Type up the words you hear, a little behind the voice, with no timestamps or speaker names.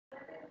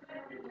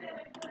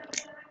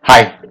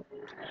Hi,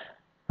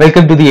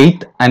 welcome to the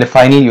 8th and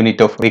final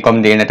unit of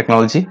recombinant DNA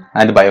technology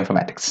and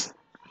bioinformatics.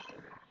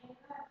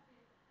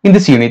 In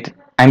this unit,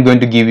 I am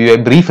going to give you a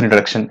brief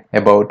introduction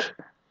about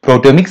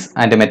proteomics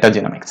and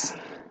metagenomics.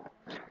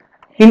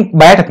 In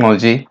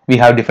biotechnology, we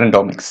have different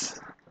omics.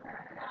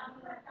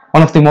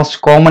 One of the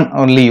most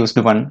commonly used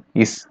one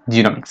is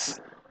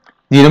genomics.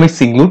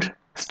 Genomics include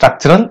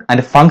structural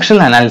and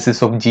functional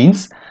analysis of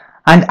genes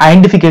and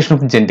identification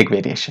of genetic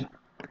variation.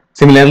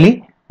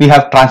 Similarly, we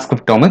have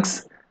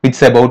transcriptomics, which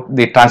is about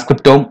the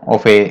transcriptome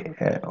of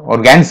a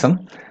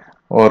organism,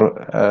 or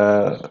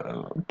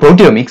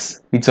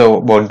proteomics, which is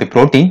about the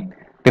protein,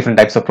 different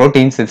types of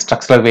proteins and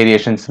structural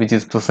variations which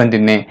is present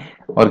in a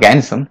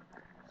organism.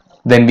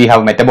 Then we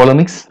have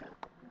metabolomics,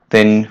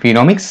 then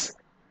phenomics,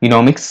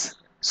 genomics.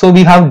 So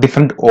we have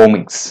different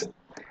omics.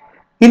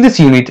 In this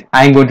unit,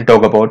 I am going to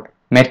talk about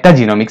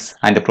metagenomics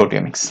and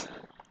proteomics.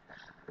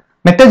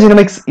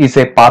 Metagenomics is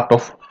a part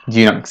of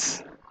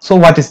genomics. So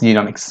what is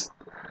genomics?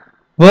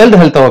 World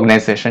Health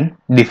Organization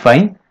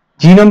define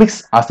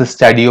genomics as the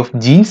study of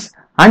genes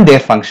and their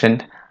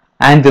function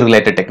and the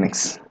related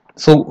techniques.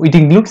 So it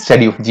includes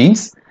study of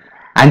genes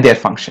and their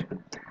function.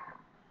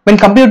 When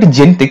compared to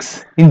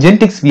genetics, in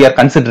genetics we are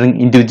considering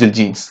individual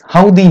genes,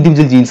 how the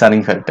individual genes are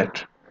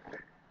inherited,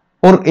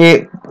 or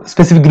a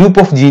specific group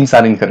of genes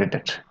are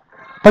inherited.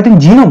 But in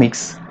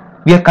genomics,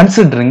 we are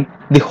considering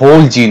the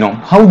whole genome,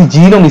 how the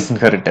genome is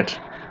inherited,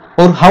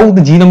 or how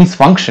the genome is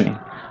functioning,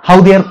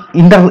 how they are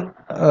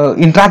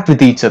interact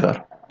with each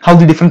other, how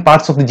the different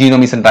parts of the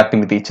genome is interacting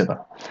with each other.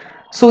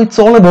 So it's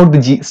all about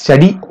the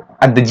study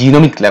at the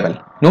genomic level,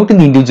 not in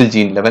the individual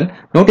gene level,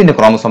 not in the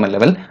chromosomal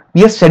level.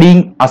 We are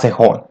studying as a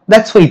whole.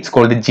 That's why it's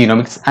called the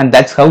genomics, and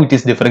that's how it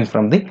is differing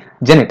from the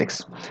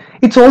genetics.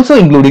 It's also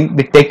including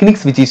the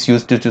techniques which is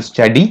used to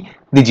study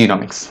the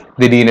genomics,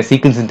 the DNA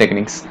sequencing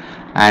techniques,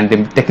 and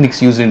the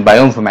techniques used in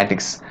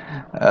bioinformatics,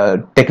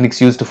 techniques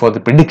used for the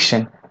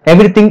prediction,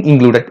 everything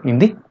included in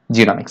the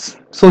genomics.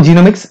 So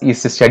genomics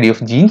is the study of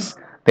genes,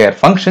 their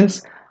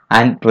functions,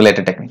 and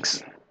related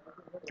techniques.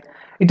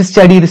 It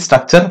studies the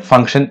structure,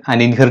 function,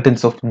 and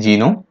inheritance of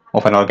genome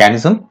of an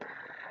organism.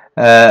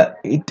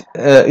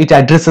 It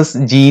addresses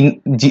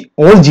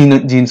all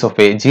genes of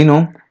a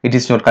genome. It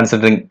is not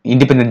considering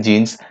independent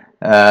genes.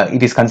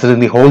 It is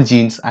considering the whole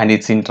genes and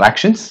its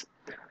interactions.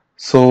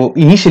 So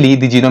initially,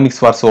 the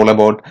genomics was all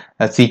about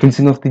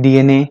sequencing of the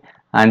DNA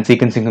and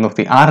sequencing of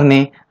the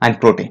RNA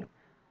and protein.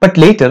 But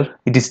later,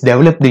 it is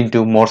developed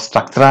into more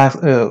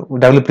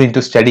developed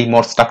into study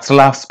more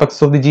structural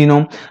aspects of the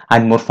genome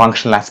and more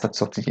functional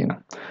aspects of the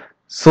genome.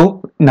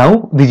 So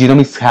now the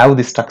genomics have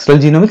the structural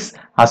genomics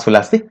as well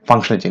as the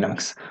functional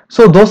genomics.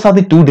 So those are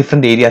the two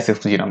different areas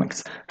of the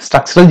genomics: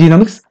 structural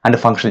genomics and the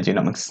functional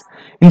genomics.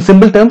 In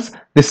simple terms,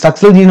 the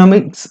structural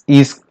genomics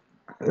is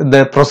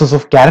the process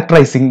of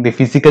characterizing the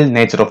physical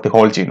nature of the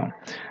whole genome.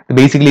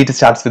 Basically, it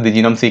starts with the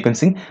genome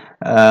sequencing,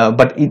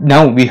 but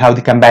now we have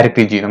the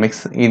comparative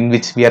genomics, in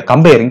which we are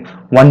comparing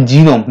one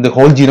genome, the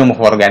whole genome of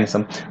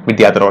organism, with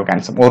the other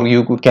organism, or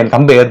you can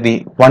compare the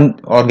one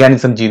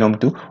organism genome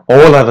to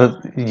all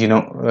other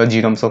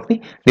genomes of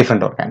the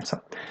different organism.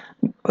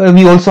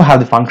 We also have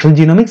the functional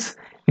genomics.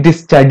 It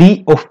is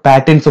study of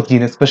patterns of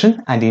gene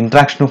expression and the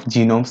interaction of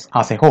genomes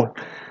as a whole.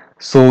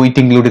 So it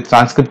included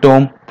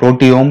transcriptome,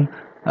 proteome,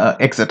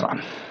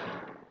 etc.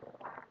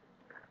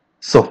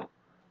 So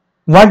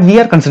what we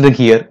are considering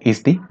here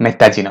is the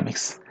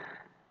metagenomics.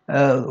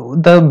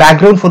 The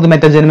background for the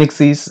metagenomics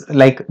is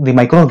like the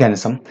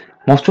microorganism.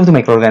 Most of the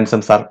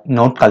microorganisms are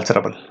not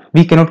culturable.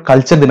 We cannot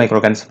culture the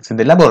microorganisms in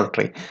the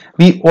laboratory.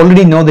 We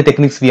already know the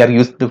techniques we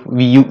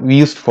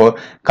used for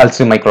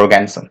culturing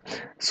microorganism.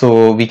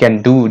 So we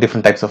can do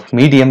different types of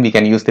medium. We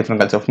can use different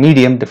culture of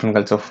medium, different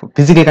culture of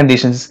physical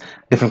conditions,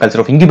 different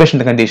culture of incubation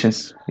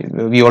conditions.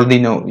 You already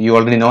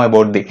know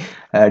about the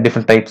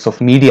different types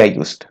of media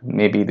used.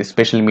 Maybe the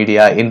special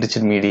media,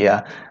 enriched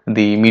media,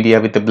 the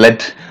media with the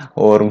blood,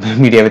 or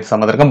media with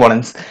some other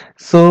components.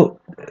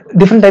 So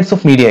different types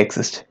of media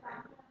exist.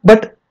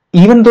 But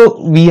even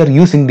though we are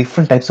using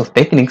different types of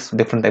techniques,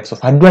 different types of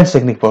advanced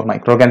technique for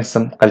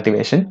microorganism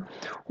cultivation,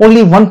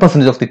 only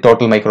 1% of the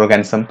total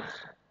microorganism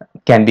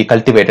can be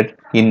cultivated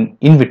in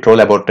vitro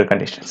laboratory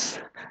conditions.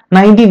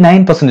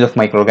 99% of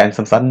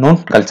microorganisms are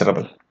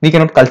non-culturable. We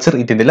cannot culture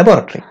it in the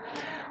laboratory.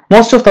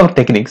 Most of our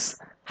techniques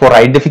for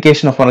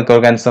identification of a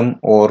microorganism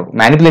or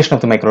manipulation of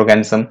the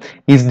microorganism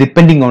is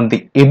depending on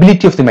the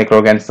ability of the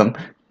microorganism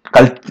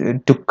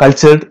to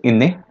culture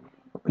in a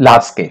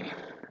large scale.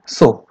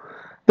 So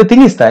the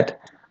thing is that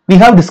we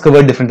have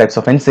discovered different types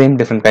of enzymes,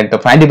 different kinds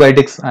of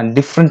antibiotics, and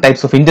different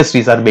types of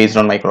industries are based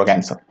on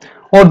microorganism,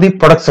 or the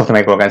products of the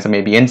microorganism,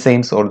 maybe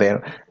enzymes or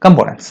their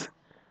components.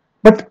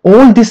 But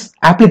all these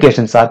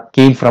applications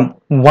came from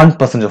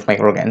 1% of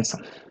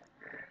microorganism,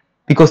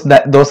 because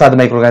those are the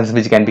microorganisms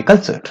which can be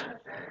cultured.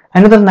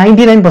 Another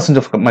 99%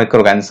 of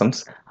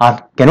microorganisms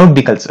cannot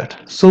be cultured.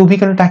 So we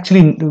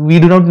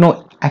do not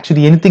know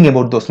actually anything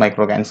about those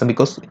microorganisms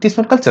because it is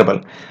not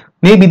culturable.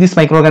 Maybe this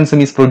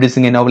microorganism is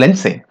producing a novel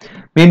enzyme.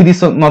 Maybe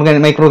this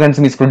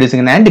microorganism is producing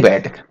an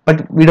antibiotic,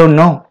 but we don't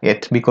know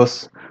yet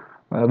because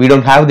we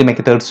don't have the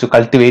methods to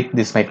cultivate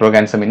this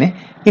microorganism in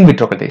in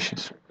vitro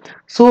conditions.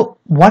 So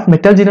what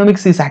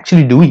metagenomics is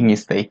actually doing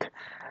is like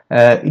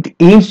it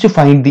aims to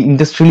find the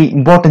industrially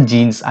important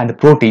genes and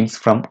proteins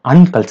from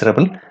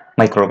unculturable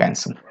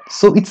microorganisms.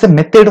 So it's a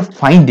method of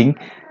finding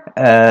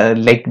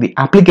like the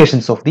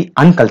applications of the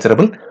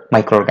unculturable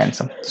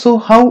microorganism. So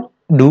how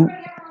do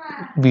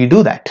we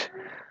do that?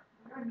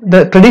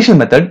 The traditional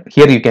method,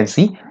 here you can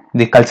see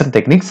the culture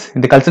techniques.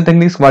 In the culture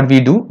techniques, what we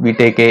do, we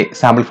take a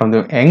sample from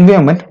the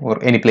environment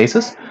or any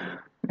places.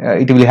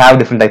 It will have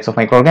different types of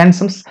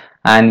microorganisms,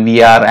 and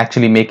we are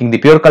actually making the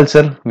pure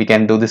culture. We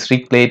can do the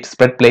streak plate,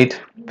 spread plate,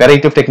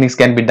 variety of techniques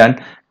can be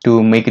done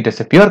to make it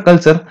as a pure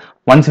culture.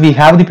 Once we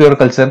have the pure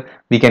culture,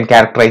 we can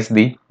characterize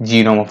the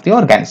genome of the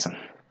organism.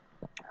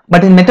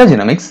 But in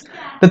metagenomics,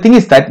 the thing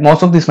is that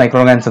most of these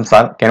microorganisms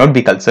cannot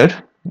be cultured.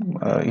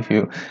 If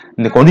you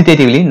in the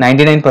quantitatively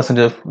 99%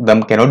 of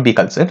them cannot be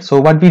cultured.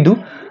 So what we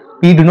do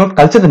not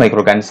culture the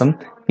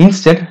microorganism.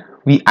 Instead,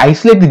 we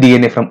isolate the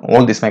DNA from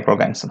all these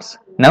microorganisms.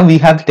 Now we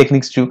have the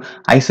techniques to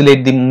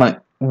isolate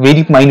the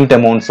very minute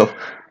amounts of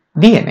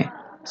DNA.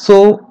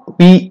 So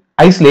we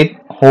isolate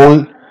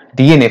whole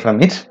DNA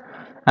from it,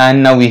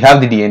 and now we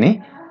have the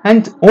DNA,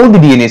 and all the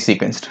DNA is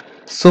sequenced.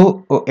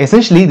 So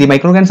essentially the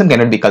microorganism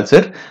cannot be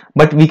cultured,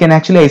 but we can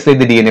actually isolate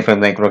the DNA from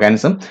the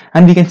microorganism,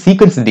 and we can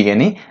sequence the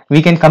DNA,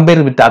 we can compare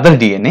it with the other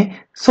DNA,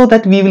 so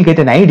that we will get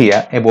an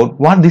idea about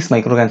what this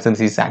microorganism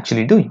is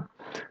actually doing.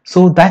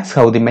 So that's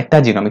how the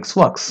metagenomics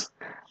works.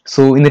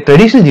 So in the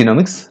traditional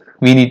genomics,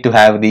 we need to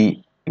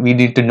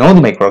know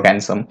the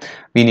microorganism,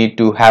 we need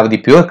to have the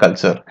pure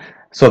culture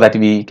so that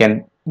we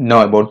can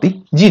know about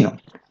the genome.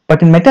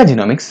 But in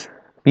metagenomics,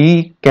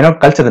 we cannot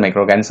culture the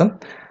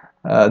microorganism.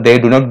 They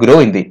do not grow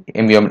in the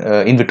in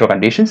vitro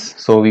conditions.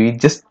 So we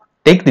just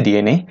take the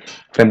DNA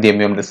from the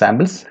environmental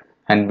samples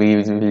and we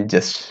will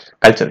just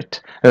culture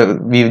it.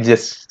 We will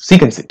just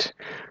sequence it.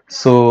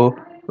 So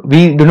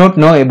we do not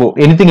know about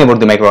anything about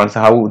the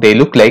microorganisms, how they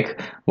look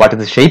like, what is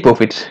the shape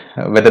of it,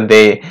 whether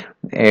they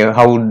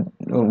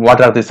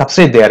what are the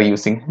substrate they are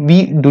using.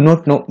 We do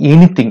not know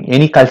anything,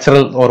 any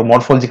cultural or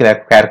morphological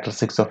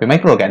characteristics of a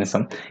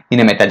microorganism in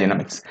a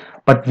metagenomics,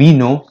 but we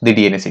know the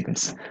DNA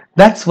sequence.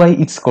 That's why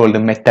it's called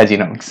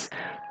metagenomics.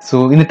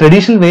 So in a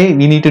traditional way,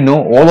 we need to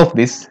know all of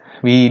this.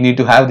 We need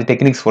to have the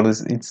techniques for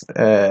this, its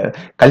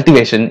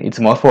cultivation, its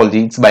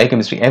morphology, its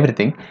biochemistry,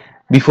 everything,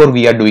 before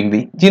we are doing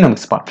the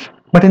genomics part.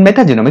 But in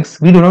metagenomics,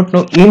 we do not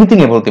know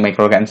anything about the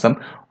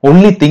microorganism.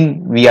 Only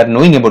thing we are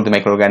knowing about the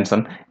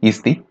microorganism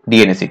is the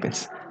DNA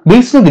sequence.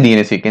 Based on the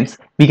DNA sequence,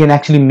 we can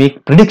actually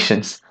make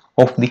predictions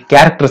of the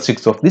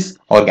characteristics of this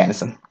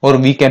organism, or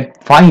we can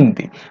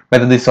find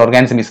whether this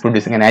organism is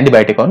producing an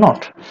antibiotic or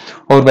not,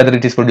 or whether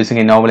it is producing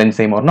a novel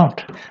enzyme or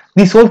not.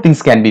 These all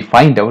things can be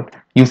found out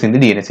using the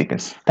DNA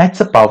sequence. That's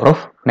the power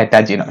of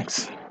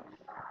metagenomics.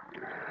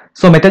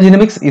 So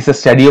metagenomics is a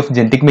study of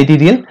genetic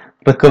material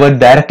recovered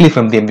directly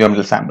from the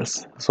environmental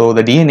samples. So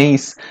the DNA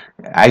is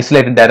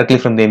isolated directly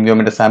from the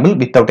environmental sample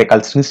without a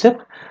culturing step.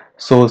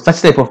 So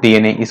such type of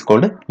DNA is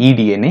called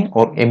eDNA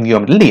or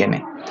environmental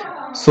DNA.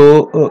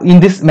 So in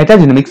this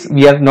metagenomics,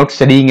 we are not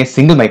studying a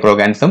single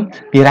microorganism,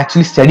 we are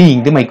actually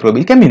studying the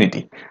microbial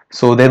community.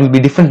 So there will be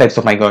different types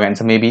of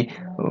microorganisms, maybe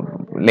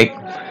like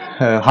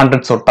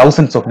hundreds or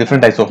thousands of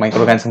different types of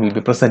microorganisms will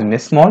be present in a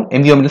small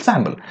environmental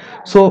sample.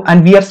 So,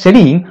 and we are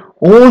studying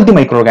all the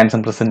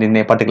microorganisms present in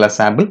a particular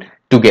sample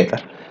together.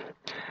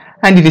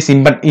 And it is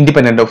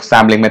independent of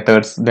sampling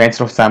methods,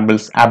 nature of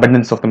samples,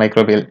 abundance of the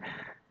microbial.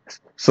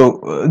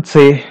 So it's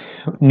a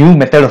new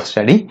method of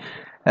study.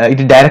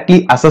 It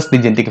directly assesses the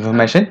genetic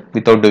information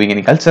without doing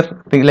any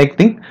culture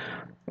thing.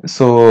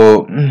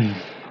 So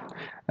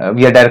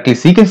we are directly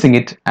sequencing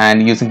it,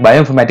 and using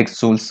bioinformatics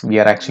tools, we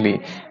are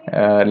actually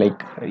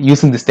like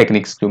using these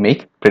techniques to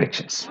make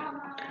predictions.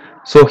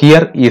 So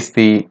here is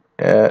the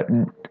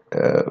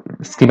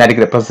schematic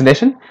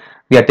representation.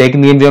 We are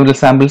taking the environmental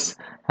samples,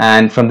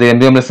 and from the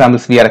environmental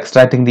samples we are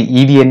extracting the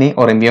eDNA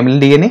or environmental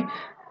DNA.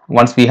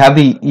 Once we have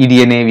the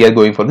eDNA, we are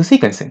going for the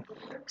sequencing.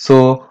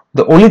 So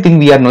the only thing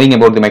we are knowing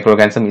about the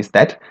microorganism is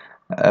that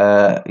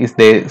is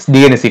the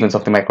DNA sequence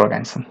of the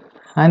microorganism.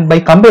 And by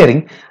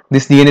comparing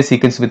this DNA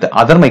sequence with the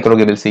other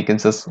microbial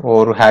sequences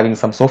or having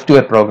some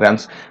software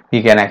programs,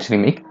 we can actually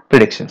make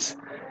predictions.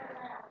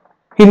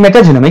 In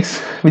metagenomics,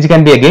 which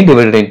can be again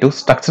divided into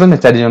structural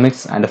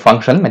metagenomics and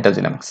functional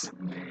metagenomics.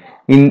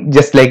 In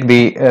just like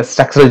the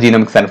structural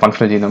genomics and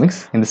functional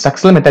genomics, in the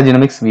structural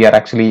metagenomics, we are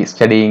actually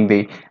studying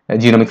the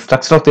genomic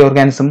structure of the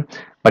organism,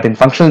 but in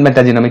functional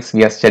metagenomics,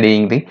 we are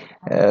studying the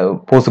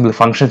possible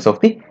functions of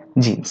the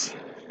genes.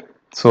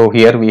 So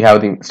here we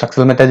have the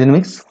structural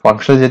metagenomics,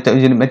 functional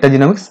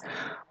metagenomics,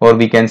 or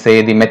we can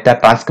say the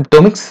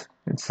metatranscriptomics.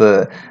 It's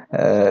a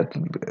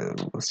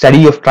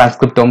study of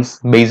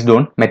transcriptomes based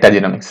on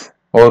metagenomics,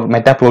 or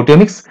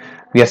metaproteomics.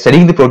 We are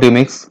studying the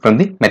proteomics from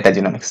the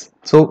metagenomics.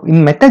 So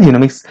in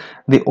metagenomics,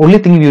 the only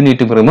thing you need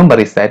to remember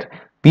is that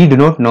we do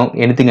not know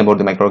anything about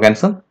the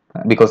microorganism,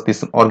 because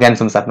these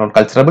organisms are not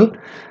culturable,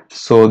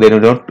 so they do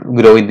not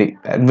grow in the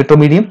in vitro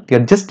medium. We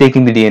are just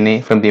taking the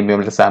DNA from the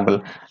environmental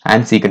sample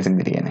and sequencing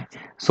the DNA.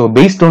 So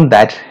based on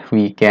that,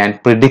 we can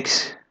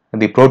predict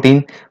the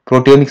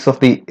proteomics of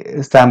the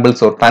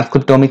samples or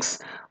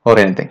transcriptomics or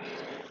anything.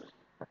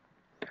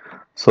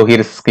 So here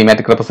is a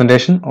schematic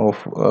representation of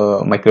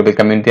microbial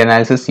community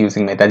analysis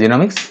using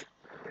metagenomics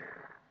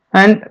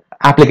and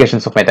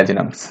applications of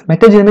metagenomics.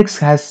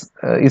 Metagenomics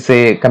is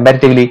a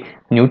comparatively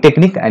new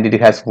technique and it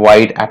has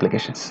wide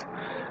applications.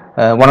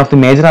 One of the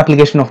major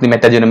applications of the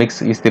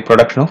metagenomics is the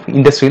production of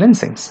industrial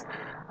enzymes.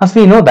 As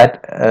we know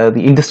that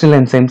the industrial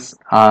enzymes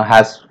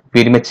has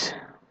very much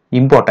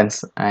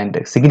importance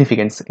and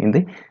significance in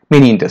the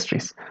many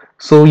industries.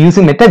 So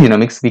using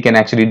metagenomics, we can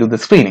actually do the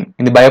screening.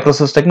 In the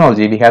bioprocess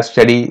technology, we have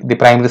studied the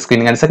primary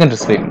screening and secondary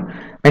screening.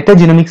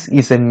 Metagenomics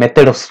is a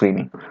method of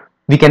screening.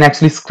 We can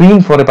actually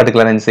screen for a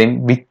particular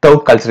enzyme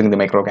without culturing the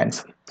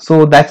microorganism.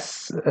 So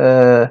that's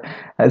a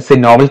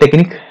novel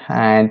technique,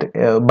 and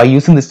by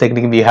using this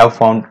technique, we have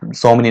found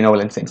so many novel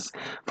enzymes.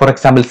 For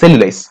example,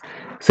 cellulase.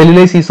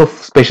 Cellulase is of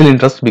special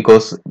interest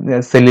because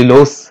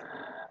cellulose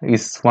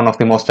is one of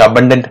the most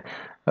abundant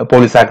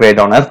polysaccharide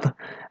on earth,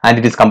 and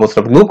it is composed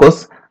of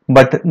glucose,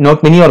 but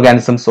not many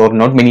organisms or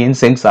not many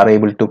enzymes are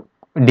able to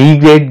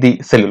degrade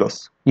the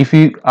cellulose. If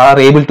you are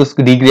able to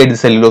degrade the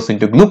cellulose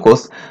into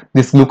glucose,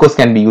 this glucose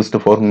can be used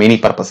for many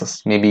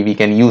purposes. Maybe we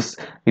can use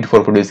it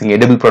for producing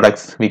edible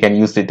products, we can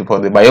use it for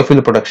the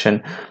biofuel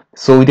production.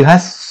 So it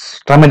has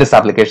tremendous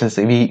applications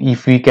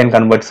if we can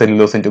convert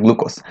cellulose into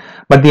glucose.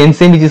 But the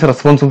enzyme which is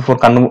responsible for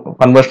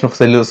conversion of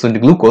cellulose into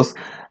glucose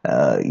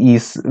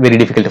is very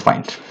difficult to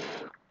find.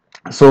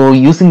 So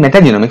using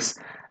metagenomics,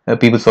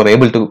 people are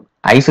able to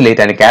isolate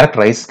and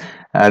characterize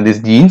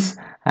these genes,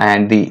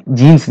 and the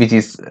genes which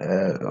is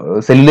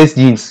cellulase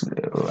genes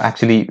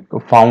actually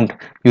found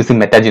using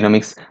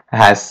metagenomics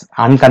has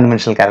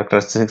unconventional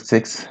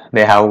characteristics.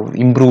 They have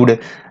improved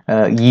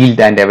yield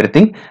and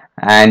everything,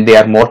 and they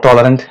are more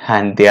tolerant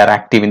and they are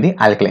active in the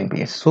alkaline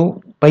pH.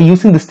 So by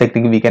using this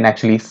technique, we can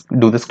actually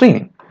do the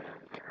screening.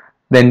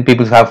 Then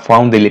people have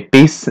found the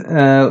lipase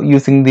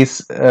using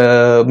this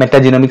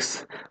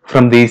metagenomics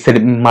from the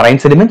marine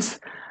sediments,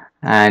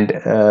 and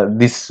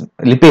these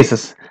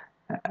lipases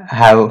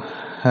have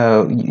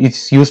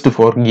it's used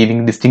for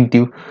giving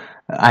distinctive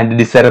and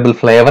desirable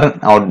flavor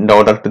and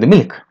odor to the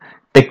milk.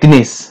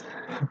 Pectinase,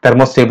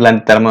 thermostable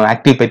and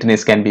thermoactive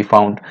pectinase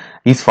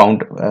is found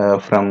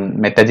from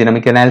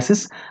metagenomic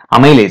analysis.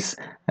 Amylase,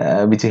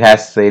 which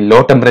has a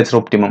low temperature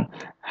optimum,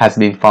 has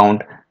been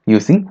found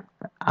using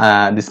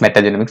this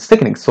metagenomics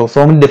technique. So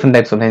many different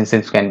types of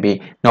enzymes can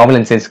be, novel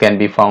enzymes can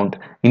be found,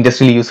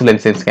 industrially useful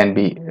enzymes can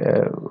be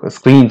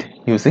screened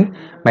using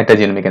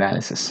metagenomic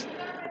analysis.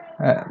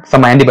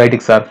 Some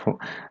antibiotics are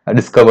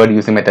discovered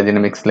using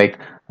metagenomics, like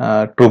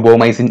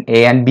trubomycin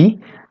A and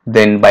B.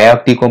 Then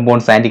bioactive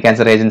compounds,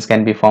 anti-cancer agents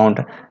can be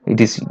found. It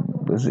is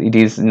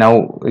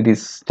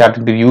started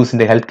to be used in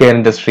the healthcare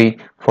industry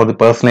for the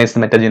personalized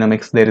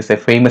metagenomics. There is a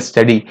famous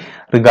study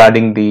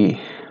regarding the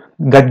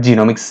gut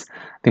genomics,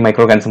 the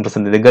microorganism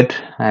present in the gut,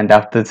 and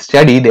after the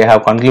study they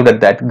have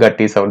concluded that gut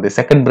is the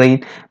second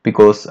brain,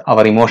 because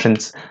our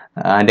emotions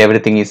and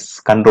everything is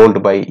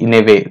controlled by, in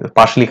a way,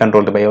 partially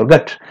controlled by our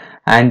gut.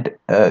 And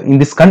in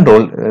this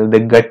control, the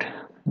gut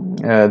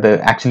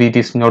actually it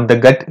is not the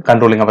gut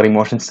controlling our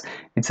emotions,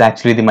 it's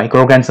actually the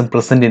microorganism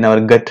present in our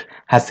gut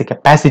has the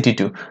capacity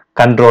to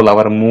control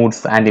our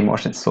moods and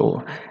emotions.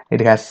 So it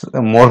has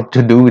more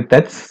to do with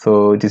that.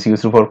 So it is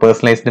used for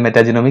personalized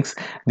metagenomics.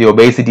 The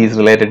obesity is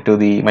related to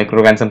the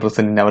microorganism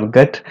present in our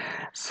gut.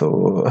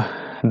 So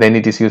then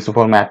it is used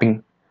for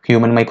mapping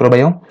human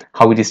microbiome,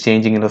 how it is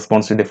changing in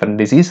response to different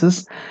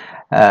diseases.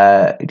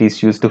 It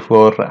is used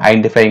for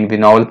identifying the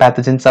novel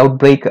pathogens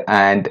outbreak,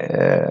 and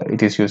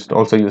it is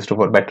also used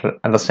for better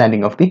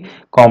understanding of the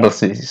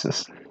complex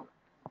diseases.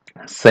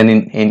 So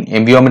in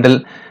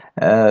environmental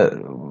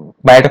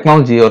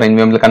biotechnology or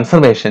environmental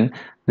conservation,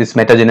 this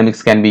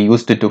metagenomics can be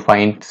used to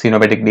find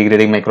xenobiotic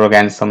degrading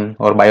microorganism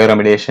or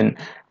bioremediation,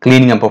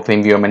 cleaning up of the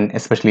environment,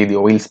 especially the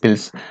oil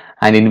spills,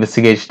 and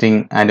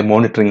investigating and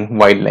monitoring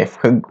wildlife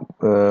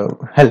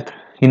health.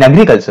 In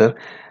agriculture,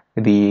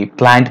 the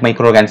plant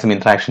microorganism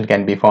interaction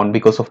can be found,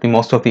 because of the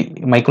most of the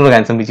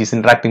microorganism which is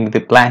interacting with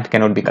the plant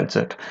cannot be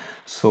cultured.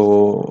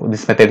 So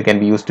this method can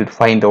be used to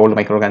find all the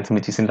microorganism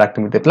which is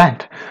interacting with the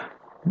plant,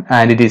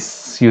 and it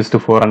is used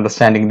for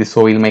understanding the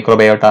soil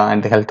microbiota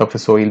and the health of the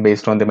soil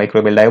based on the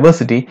microbial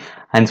diversity,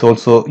 and it's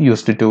also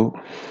used to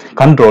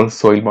control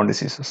soil-borne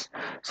diseases.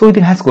 So it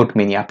has got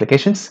many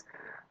applications.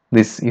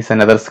 This is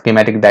another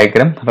schematic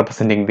diagram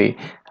representing the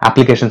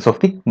applications of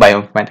the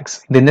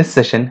bioinformatics. In the next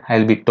session, I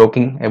will be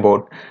talking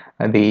about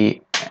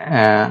the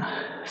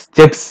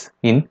steps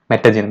in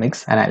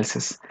metagenomics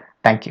analysis.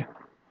 Thank you.